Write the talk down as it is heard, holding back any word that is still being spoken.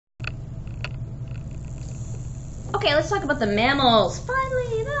Okay, let's talk about the mammals.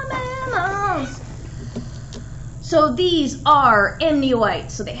 Finally, the mammals. So these are amniotes.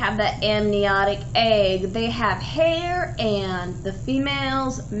 So they have that amniotic egg. They have hair, and the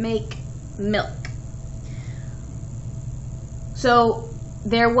females make milk. So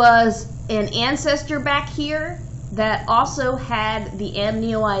there was an ancestor back here that also had the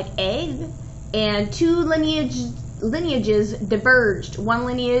amniote egg, and two lineages diverged. One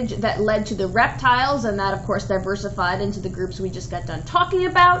lineage that led to the reptiles, and that of course diversified into the groups we just got done talking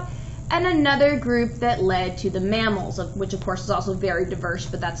about, and another group that led to the mammals, which of course is also very diverse,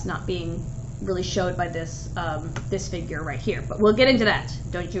 but that's not being really showed by this this figure right here. But we'll get into that,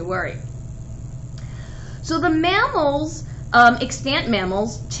 don't you worry. So the mammals, extant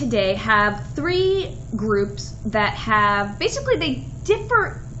mammals today have three groups that have, basically they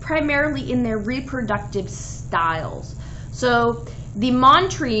differ primarily in their reproductive styles. So the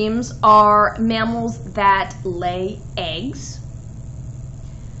montremes are mammals that lay eggs.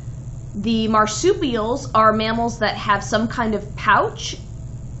 The marsupials are mammals that have some kind of pouch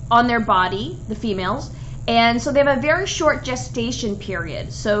on their body, the females, and so they have a very short gestation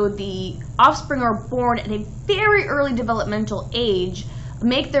period. So the offspring are born at a very early developmental age,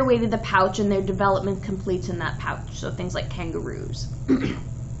 make their way to the pouch, and their development completes in that pouch. So things like kangaroos.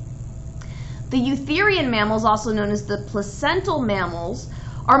 The eutherian mammals, also known as the placental mammals,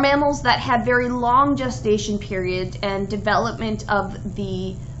 are mammals that have very long gestation period, and development of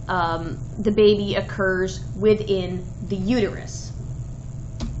the baby occurs within the uterus.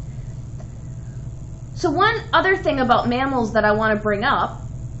 So one other thing about mammals that I want to bring up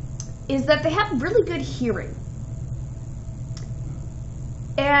is that they have really good hearing.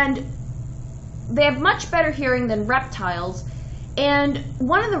 And they have much better hearing than reptiles. And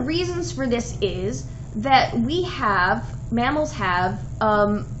one of the reasons for this is that mammals have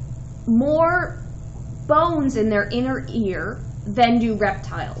more bones in their inner ear than do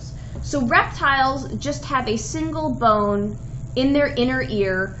reptiles. So reptiles just have a single bone in their inner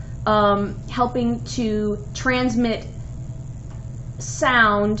ear, helping to transmit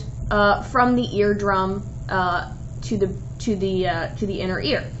sound from the eardrum to the inner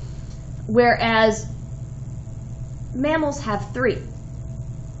ear, whereas mammals have three.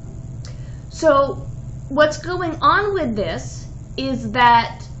 So what's going on with this is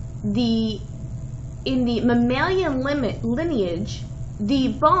that in the mammalian lineage, the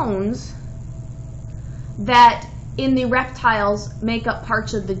bones that in the reptiles make up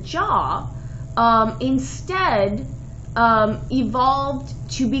parts of the jaw instead evolved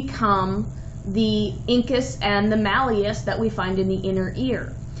to become the incus and the malleus that we find in the inner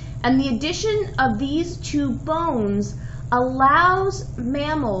ear. And the addition of these two bones allows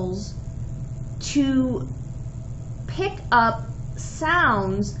mammals to pick up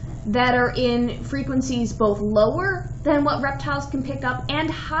sounds that are in frequencies both lower than what reptiles can pick up and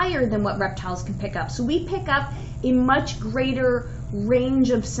higher than what reptiles can pick up. So we pick up a much greater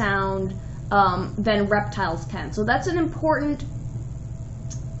range of sound than reptiles can. So that's an important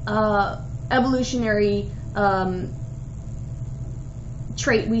evolutionary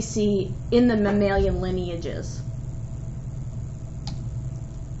trait we see in the mammalian lineages.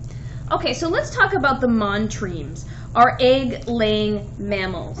 Okay, so let's talk about the montremes, our egg-laying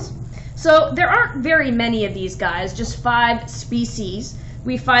mammals. So there aren't very many of these guys, just 5 species.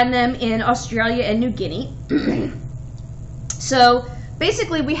 We find them in Australia and New Guinea. So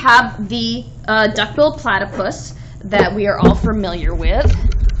basically we have the duck-billed platypus that we are all familiar with.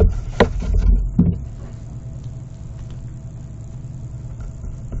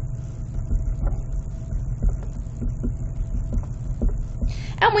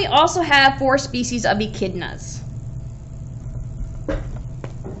 And we also have 4 species of echidnas,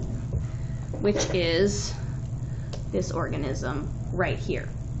 which is this organism right here.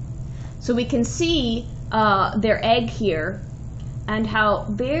 So we can see their egg here and how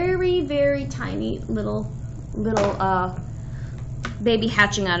very, very tiny little baby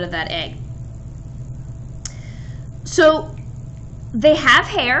hatching out of that egg. So they have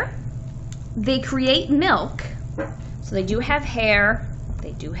hair, they create milk, so they do have hair,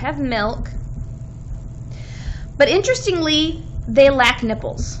 they do have milk, but interestingly, they lack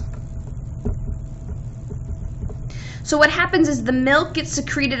nipples. So what happens is the milk gets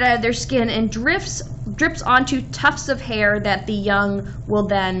secreted out of their skin and drips onto tufts of hair that the young will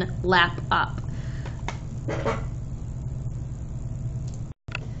then lap up.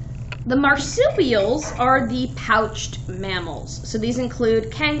 The marsupials are the pouched mammals. So these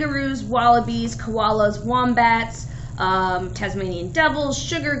include kangaroos, wallabies, koalas, wombats, Tasmanian devils,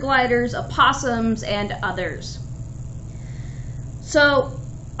 sugar gliders, opossums, and others. So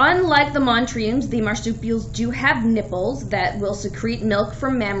Unlike the monotremes, the marsupials do have nipples that will secrete milk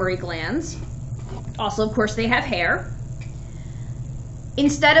from mammary glands. Also, of course, they have hair.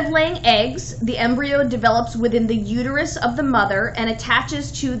 Instead of laying eggs, the embryo develops within the uterus of the mother and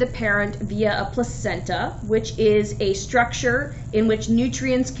attaches to the parent via a placenta, which is a structure in which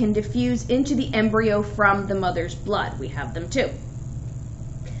nutrients can diffuse into the embryo from the mother's blood. We have them too.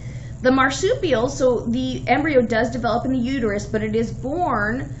 The marsupials, so the embryo does develop in the uterus, but it is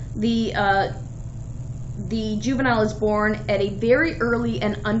born, the juvenile is born at a very early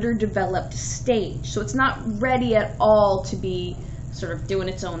and underdeveloped stage. So it's not ready at all to be sort of doing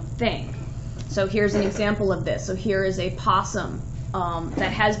its own thing. So here's an example of this. So here is a possum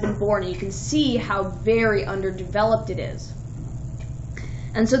that has been born, and you can see how very underdeveloped it is.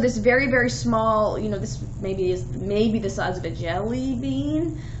 And so this very, very small, this maybe the size of a jelly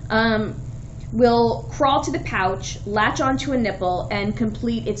bean, will crawl to the pouch, latch onto a nipple, and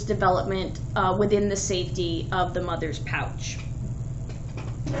complete its development within the safety of the mother's pouch.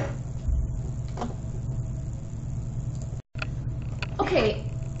 Okay,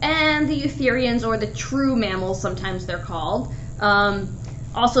 and the eutherians, or the true mammals, sometimes they're called.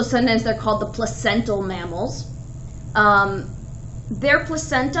 Also, sometimes they're called the placental mammals. Their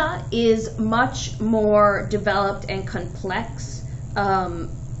placenta is much more developed and complex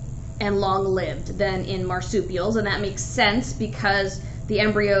and long-lived than in marsupials, and that makes sense because the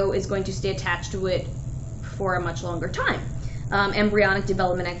embryo is going to stay attached to it for a much longer time. Embryonic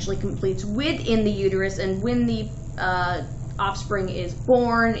development actually completes within the uterus, and when the offspring is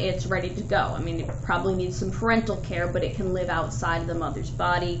born, it's ready to go. I mean, it probably needs some parental care, but it can live outside of the mother's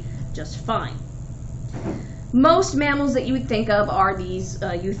body just fine. Most mammals that you would think of are these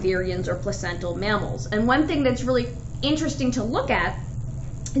eutherians or placental mammals. And one thing that's really interesting to look at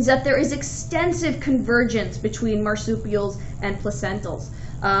is that there is extensive convergence between marsupials and placentals.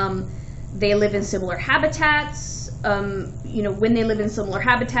 They live in similar habitats. When they live in similar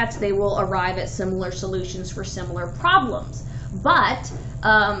habitats, they will arrive at similar solutions for similar problems. But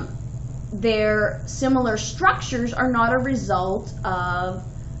their similar structures are not a result of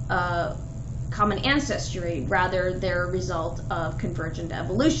common ancestry. Rather, they're a result of convergent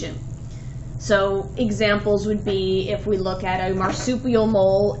evolution. So examples would be if we look at a marsupial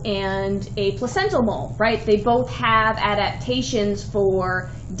mole and a placental mole, right? They both have adaptations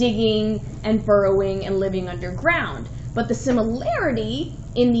for digging and burrowing and living underground. But the similarity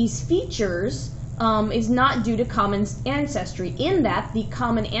in these features is not due to common ancestry, in that the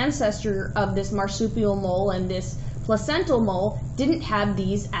common ancestor of this marsupial mole and this placental mole didn't have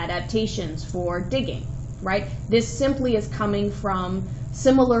these adaptations for digging, right? This simply is coming from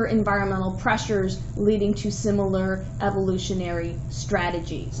similar environmental pressures leading to similar evolutionary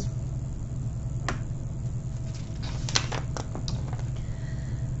strategies.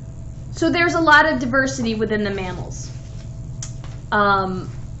 So there's a lot of diversity within the mammals.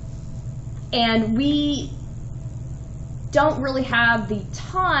 And we don't really have the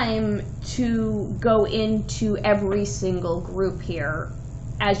time to go into every single group here.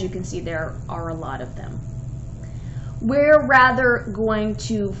 As you can see, there are a lot of them. We're rather going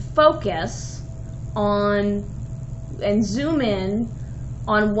to focus on and zoom in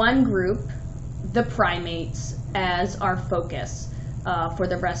on one group, the primates, as our focus for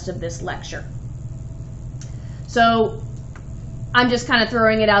the rest of this lecture. So I'm just kind of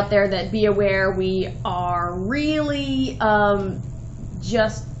throwing it out there that be aware we are really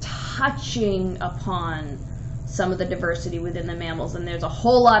just touching upon some of the diversity within the mammals, and there's a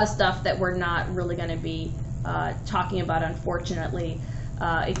whole lot of stuff that we're not really going to be talking about, unfortunately.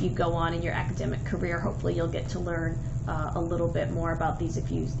 If you go on in your academic career, hopefully you'll get to learn a little bit more about these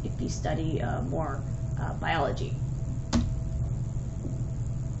if you study more biology.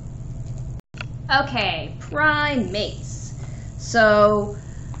 Okay, primates. So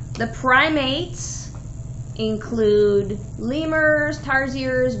the primates include lemurs,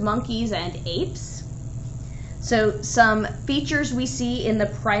 tarsiers, monkeys, and apes. So some features we see in the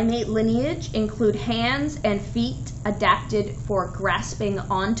primate lineage include hands and feet adapted for grasping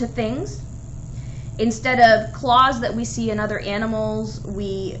onto things. Instead of claws that we see in other animals,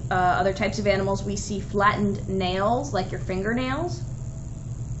 other types of animals, we see flattened nails, like your fingernails,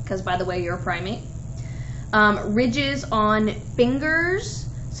 because by the way, you're a primate. Ridges on fingers,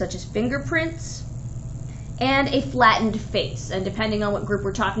 such as fingerprints, and a flattened face. And depending on what group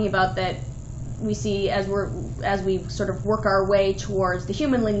we're talking about, that we see as we sort of work our way towards the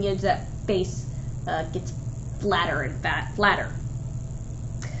human lineage, that face gets flatter and flatter.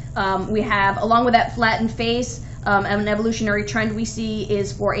 We have, along with that flattened face, an evolutionary trend we see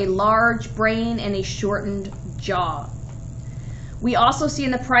is for a large brain and a shortened jaw. We also see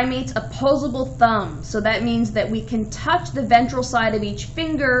in the primates opposable thumbs. So that means that we can touch the ventral side of each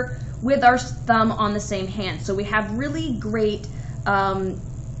finger with our thumb on the same hand. So we have really great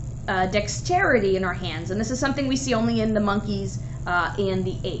dexterity in our hands. And this is something we see only in the monkeys and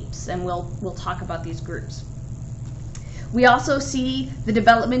the apes. And we'll talk about these groups. We also see the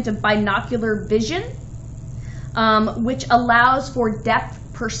development of binocular vision, which allows for depth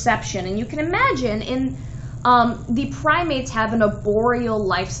perception. And you can imagine the primates have an arboreal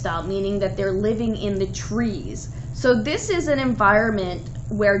lifestyle, meaning that they're living in the trees. So this is an environment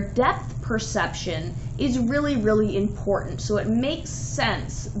where depth perception is really, really important. So it makes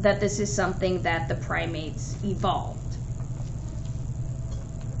sense that this is something that the primates evolved.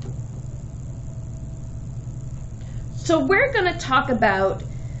 So we're going to talk about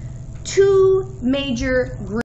two major groups